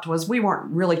stopped was we weren't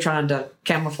really trying to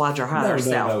camouflage or hide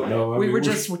ourselves. No. We were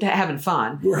just having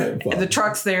fun. We're having fun. The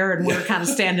truck's there, and we're kind of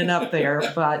standing up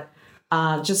there. But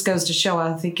just goes to show,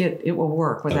 I think it will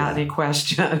work without any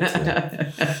question.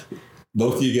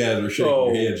 Both of you guys are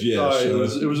shaking your heads, yes.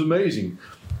 It was amazing.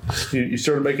 You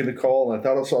started making the call, and I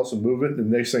thought I saw some movement.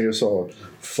 And the next thing I saw,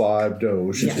 5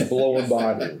 does just blowing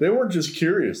by. They weren't just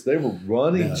curious; they were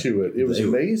running to it. It was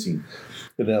amazing.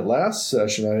 In that last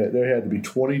session, there had to be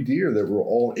 20 deer that were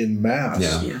all in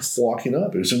mass walking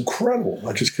up. It was incredible.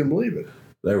 I just couldn't believe it.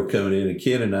 They were coming in, and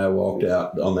Ken and I walked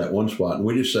out on that one spot, and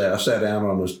I sat down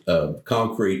on this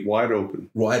concrete. Wide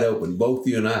open, both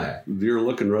you and I. Deer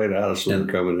looking right at us when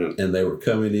they're coming in. And they were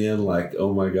coming in like,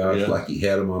 oh my gosh, like he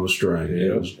had them on a string.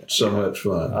 It was so much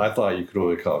fun. I thought you could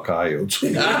only call coyotes.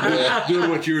 Doing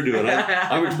what you were doing.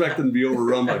 I'm expecting to be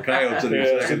overrun by coyotes in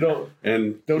a second. So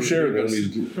don't share this.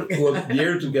 Well,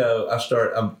 years ago, I've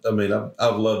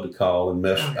loved to call and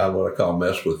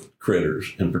mess with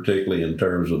critters, and particularly in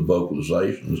terms of vocalization.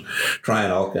 populations,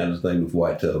 trying all kinds of things with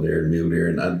whitetail deer and mule deer.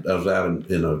 And I was out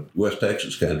in a West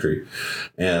Texas country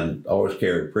and always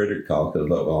carried predator call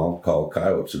because I'll call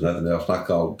coyotes and nothing else. And I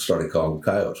started calling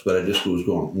coyotes, but I just was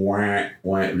going whack,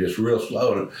 whack, just real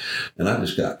slow. And I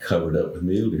just got covered up with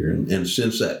mule deer. And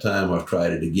since that time, I've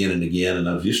tried it again and again. And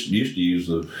I used to use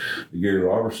the Gary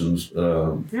Robertson's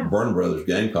Burnham Brothers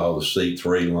game call, the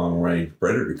C3 long range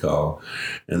predator call.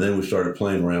 And then we started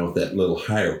playing around with that little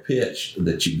higher pitch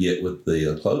that you get with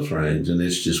the close range. And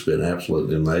it's just been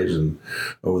absolutely amazing.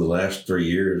 Over the last 3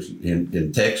 years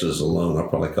in Texas alone, I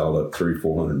probably called up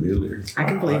 300-400 mule deer. I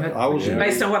can believe it.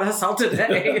 Based on what I saw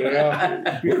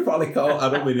today. We probably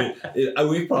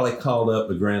we've probably called up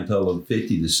a grand total of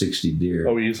 50 to 60 deer.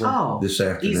 Oh, easily. This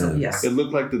afternoon. Easily, yes. It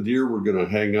looked like the deer were going to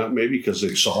hang up maybe because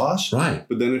they saw us. Right.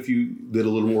 But then if you did a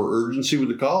little more urgency with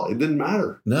the call, it didn't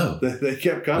matter. No. They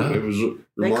kept coming. No. It was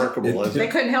remarkable. They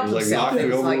couldn't help themselves.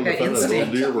 It was like that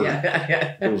instinct.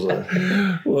 It was like,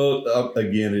 well,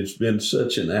 again, it's been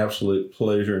such an absolute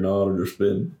pleasure and honor to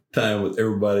spend time with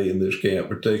everybody in this camp,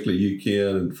 particularly you,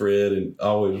 Ken, and Fred, and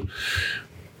always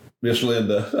Miss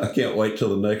Linda. I can't wait till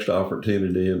the next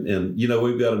opportunity. And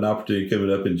we've got an opportunity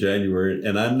coming up in January.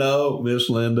 And I know, Miss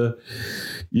Linda,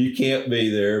 you can't be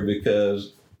there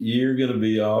because you're going to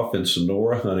be off in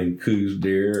Sonora hunting Coues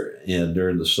deer, and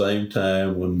during the same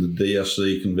time when the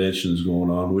DSC convention is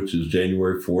going on, which is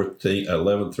January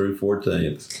 11th through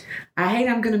 14th. I hate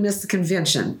I'm going to miss the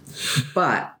convention,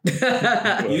 but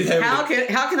how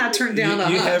can I turn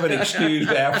down you have an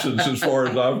excused absence as far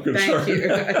as I'm concerned.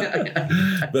 Thank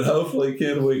you. But hopefully,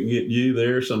 Ken, we can get you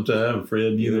there sometime.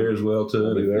 Fred, you there as well, too.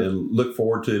 And look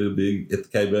forward to being at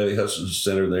the KW Hustings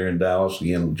Center there in Dallas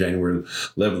again, January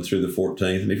 11th through the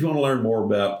 14th. And if you want to learn more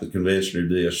about the convention or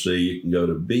DSC, you can go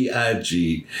to bigame.org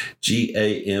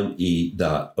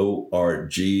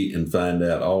and find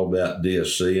out all about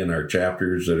DSC and our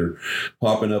chapters that are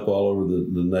popping up all over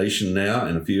the nation now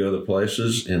and a few other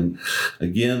places. And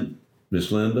again,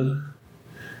 Miss Linda,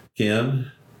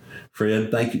 Ken,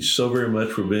 Fred, thank you so very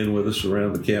much for being with us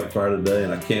around the campfire today,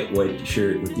 and I can't wait to share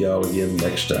it with y'all again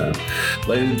next time.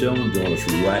 Ladies and gentlemen, join us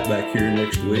right back here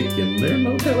next week, and there's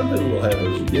no telling who we'll have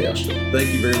as a guest.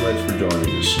 Thank you very much for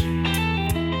joining us.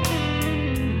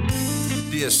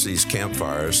 DSC's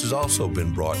Campfires has also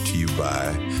been brought to you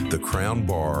by the Crown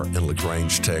Bar in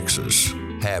LaGrange, Texas.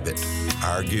 Habit,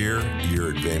 our gear, your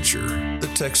adventure. The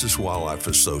Texas Wildlife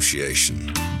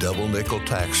Association, Double Nickel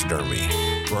Taxidermy,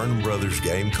 Burnham Brothers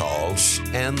Game Calls,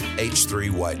 and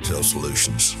H3 Whitetail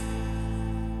Solutions.